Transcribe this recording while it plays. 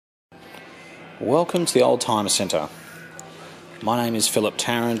Welcome to the Oldtimer Centre. My name is Philip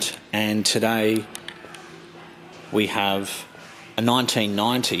Tarrant, and today we have a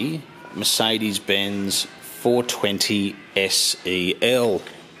 1990 Mercedes Benz 420 SEL.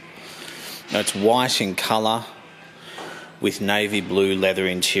 Now, it's white in colour with navy blue leather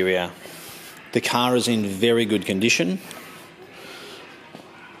interior. The car is in very good condition.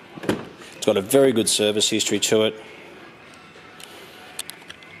 It's got a very good service history to it.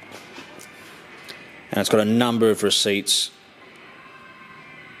 And it's got a number of receipts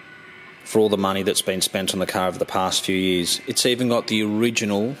for all the money that's been spent on the car over the past few years. It's even got the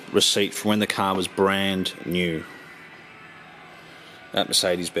original receipt for when the car was brand new at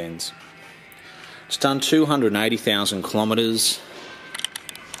Mercedes Benz. It's done 280,000 kilometres,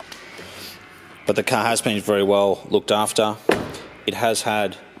 but the car has been very well looked after. It has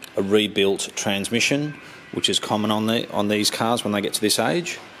had a rebuilt transmission, which is common on these cars when they get to this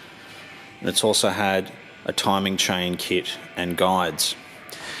age. And it's also had a timing chain kit and guides.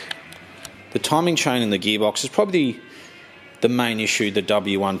 The timing chain and the gearbox is probably the main issue the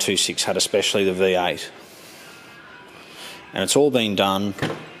W126 had, especially the V8. And it's all been done,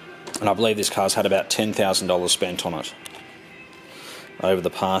 and I believe this car's had about $10,000 spent on it over the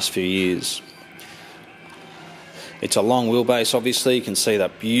past few years. It's a long wheelbase, obviously. You can see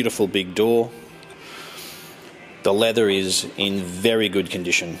that beautiful big door. The leather is in very good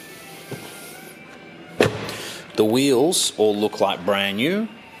condition. The wheels all look like brand new.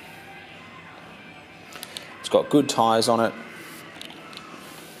 It's got good tyres on it.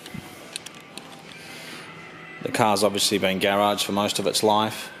 The car's obviously been garaged for most of its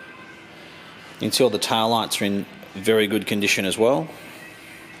life. You can see all the taillights are in very good condition as well.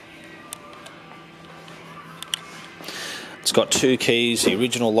 It's got 2 keys, the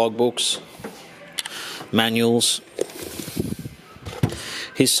original logbooks, manuals.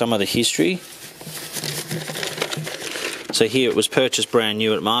 Here's some of the history. So here it was purchased brand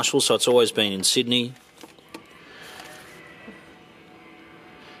new at Marshall, so it's always been in Sydney.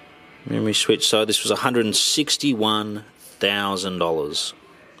 Memory switch, so this was $161,000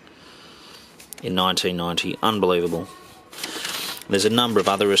 in 1990. Unbelievable. There's a number of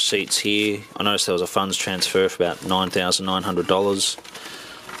other receipts here. I noticed there was a funds transfer for about $9,900.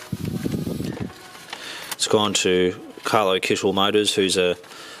 It's gone to Carlo Kittel Motors, who's a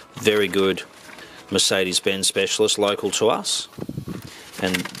very good Mercedes Benz specialist local to us,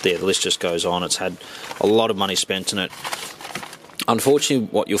 and the list just goes on. It's had a lot of money spent in it. Unfortunately,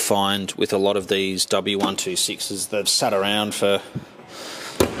 what you'll find with a lot of these W126s, they've sat around for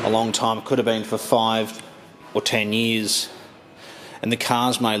a long time. It could have been for 5 or 10 years, and the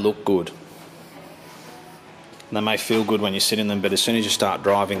cars may look good. They may feel good when you sit in them, but as soon as you start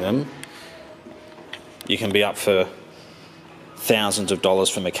driving them, you can be up for thousands of dollars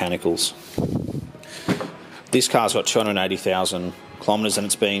for mechanicals. This car's got 280,000 kilometres and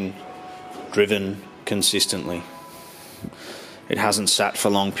it's been driven consistently. It hasn't sat for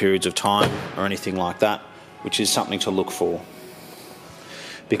long periods of time or anything like that, which is something to look for.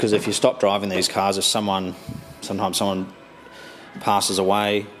 Because if you stop driving these cars, if sometimes someone passes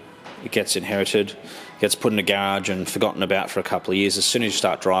away, it gets inherited, gets put in a garage and forgotten about for a couple of years. As soon as you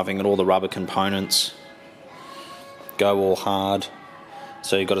start driving it, all the rubber components go all hard.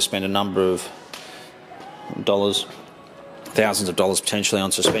 So you've got to spend a number of dollars, thousands of dollars potentially on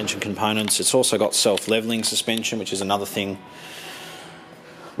suspension components. It's also got self-levelling suspension, which is another thing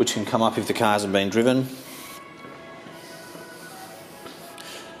which can come up if the car hasn't been driven.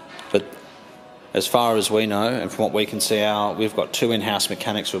 But as far as we know, and from what we can see, we've got 2 in-house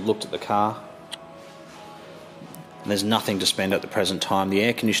mechanics who have looked at the car, and there's nothing to spend at the present time. The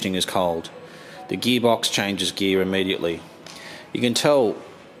air conditioning is cold. The gearbox changes gear immediately. You can tell,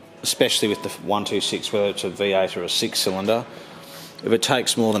 especially with the 126, whether it's a V8 or a 6-cylinder, if it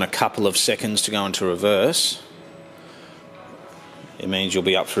takes more than a couple of seconds to go into reverse, it means you'll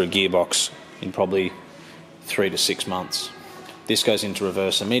be up for a gearbox in probably 3 to 6 months. This goes into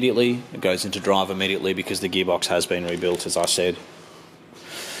reverse immediately, it goes into drive immediately because the gearbox has been rebuilt, as I said.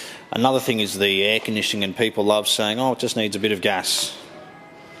 Another thing is the air conditioning, and people love saying, oh, it just needs a bit of gas.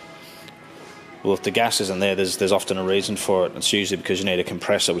 Well, if the gas isn't there, there's often a reason for it. It's usually because you need a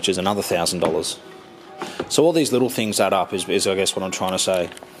compressor, which is another $1,000. So all these little things add up is I guess what I'm trying to say.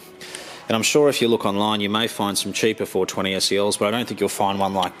 And I'm sure if you look online, you may find some cheaper 420 SELs, but I don't think you'll find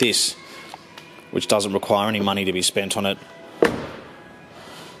one like this, which doesn't require any money to be spent on it.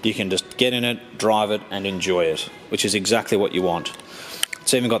 You can just get in it, drive it, and enjoy it, which is exactly what you want.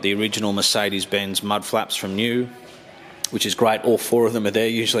 It's even got the original Mercedes Benz mud flaps from new, which is great. All 4 of them are there.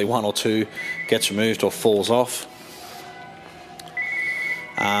 Usually 1 or 2 gets removed or falls off.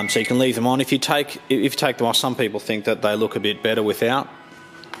 So you can leave them on. If you take them off, some people think that they look a bit better without.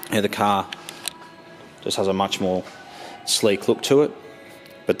 The car just has a much more sleek look to it,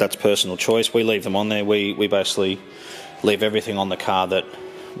 but that's personal choice. We leave them on there. We basically leave everything on the car that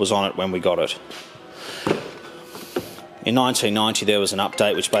was on it when we got it. In 1990 there was an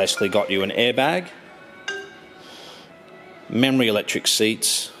update which basically got you an airbag, memory electric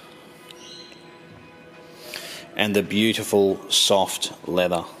seats, and the beautiful soft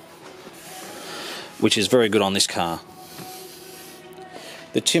leather, which is very good on this car.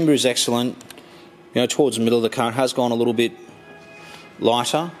 The timber is excellent. You know, towards the middle of the car it has gone a little bit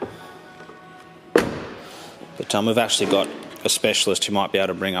lighter, but we've actually got a specialist who might be able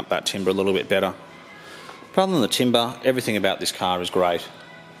to bring up that timber a little bit better. But other than the timber, everything about this car is great.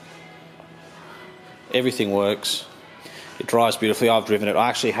 Everything works. It drives beautifully. I've driven it. I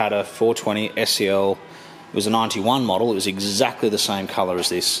actually had a 420 SEL. It was a 91 model. It was exactly the same colour as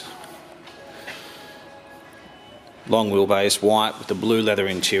this. Long wheelbase, white with the blue leather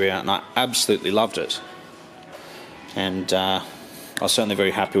interior, and I absolutely loved it. And I was certainly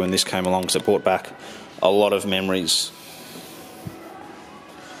very happy when this came along because it brought back a lot of memories.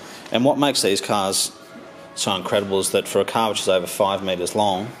 And what makes these cars so incredible is that for a car which is over 5 metres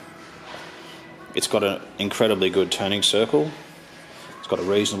long, it's got an incredibly good turning circle. It's got a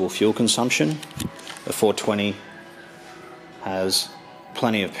reasonable fuel consumption. The 420 has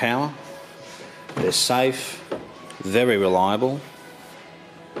plenty of power. They're safe, very reliable.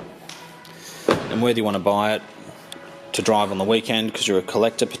 And whether you want to buy it to drive on the weekend because you're a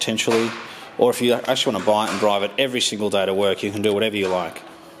collector potentially, or if you actually want to buy it and drive it every single day to work, you can do whatever you like.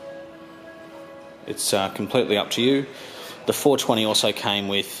 It's completely up to you. The 420 also came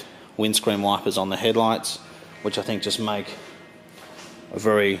with windscreen wipers on the headlights, which I think just make a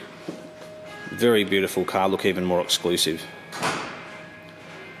very, very beautiful car look even more exclusive.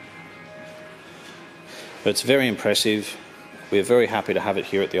 But it's very impressive. We're very happy to have it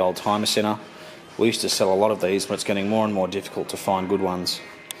here at the Oldtimer Centre. We used to sell a lot of these, but it's getting more and more difficult to find good ones.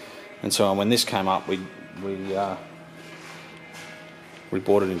 And so when this came up, we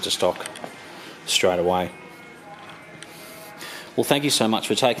brought it into stock straight away. Well, thank you so much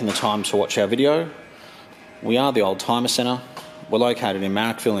for taking the time to watch our video. We are the Oldtimer Centre. We're located in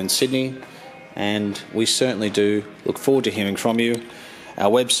Marrickville in Sydney, and we certainly do look forward to hearing from you.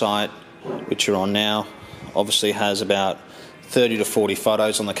 Our website, which you're on now, obviously has about 30 to 40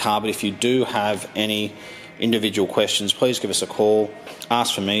 photos on the car, but if you do have any individual questions, please give us a call.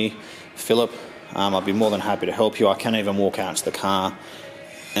 Ask for me, Philip. I'd be more than happy to help you. I can even walk out to the car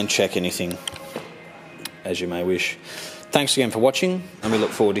and check anything as you may wish. Thanks again for watching, and we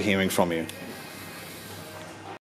look forward to hearing from you.